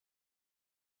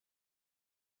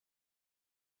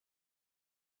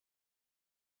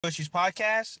Coaches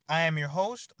Podcast. I am your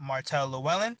host, Martel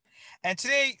Llewellyn, and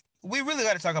today we really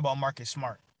got to talk about Marcus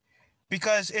Smart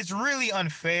because it's really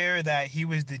unfair that he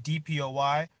was the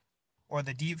DPOY or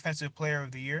the Defensive Player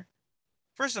of the Year.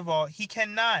 First of all, he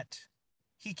can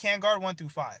guard 1 through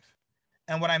 5,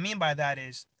 and what I mean by that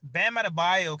is Bam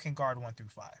Adebayo can guard 1 through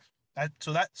 5.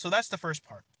 So that's the first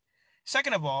part.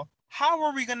 Second of all, how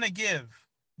are we gonna give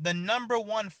the number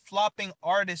one flopping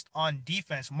artist on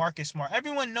defense, Marcus Smart?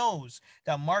 Everyone knows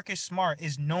that Marcus Smart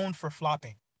is known for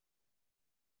flopping.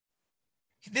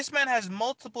 This man has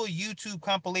multiple YouTube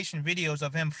compilation videos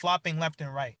of him flopping left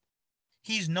and right.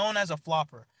 He's known as a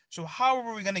flopper. So how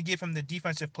are we gonna give him the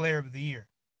defensive player of the year?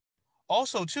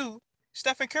 Also, too,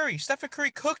 Stephen Curry. Stephen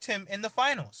Curry cooked him in the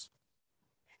finals.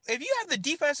 If you have the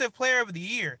defensive player of the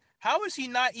year, how is he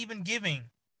not even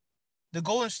giving the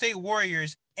Golden State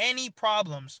Warriors any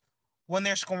problems when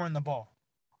they're scoring the ball?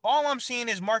 All I'm seeing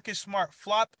is Marcus Smart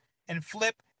flop and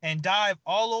flip and dive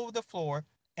all over the floor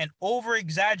and over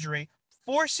exaggerate,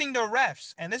 forcing the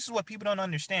refs. And this is what people don't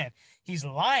understand. He's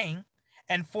lying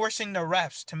and forcing the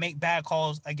refs to make bad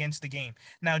calls against the game.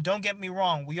 Now, don't get me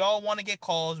wrong. We all want to get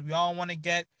calls. We all want to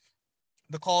get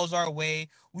the calls our way.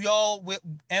 We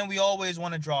always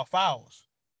want to draw fouls.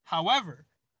 However,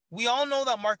 we all know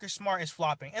that Marcus Smart is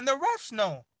flopping, and the refs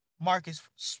know Marcus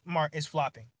Smart is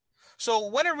flopping. So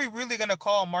when are we really going to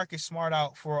call Marcus Smart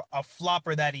out for a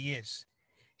flopper that he is?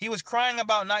 He was crying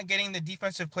about not getting the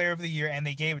defensive player of the year, and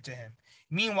they gave it to him.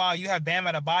 Meanwhile, you have Bam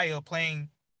Adebayo playing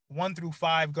 1 through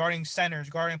 5, guarding centers,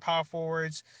 guarding power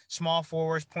forwards, small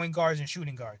forwards, point guards, and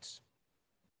shooting guards.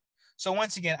 So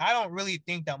once again, I don't really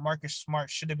think that Marcus Smart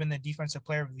should have been the defensive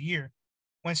player of the year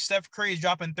when Steph Curry is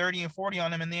dropping 30 and 40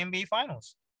 on him in the NBA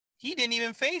Finals. He didn't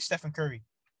even face Stephen Curry.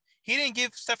 He didn't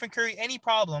give Stephen Curry any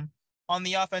problem on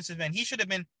the offensive end. He should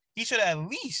at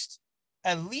least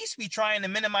be trying to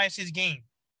minimize his game.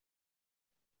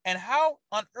 And how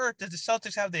on earth does the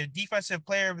Celtics have their defensive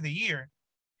player of the year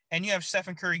and you have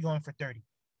Stephen Curry going for 30?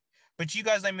 But you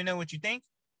guys let me know what you think.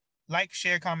 Like,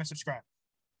 share, comment, subscribe.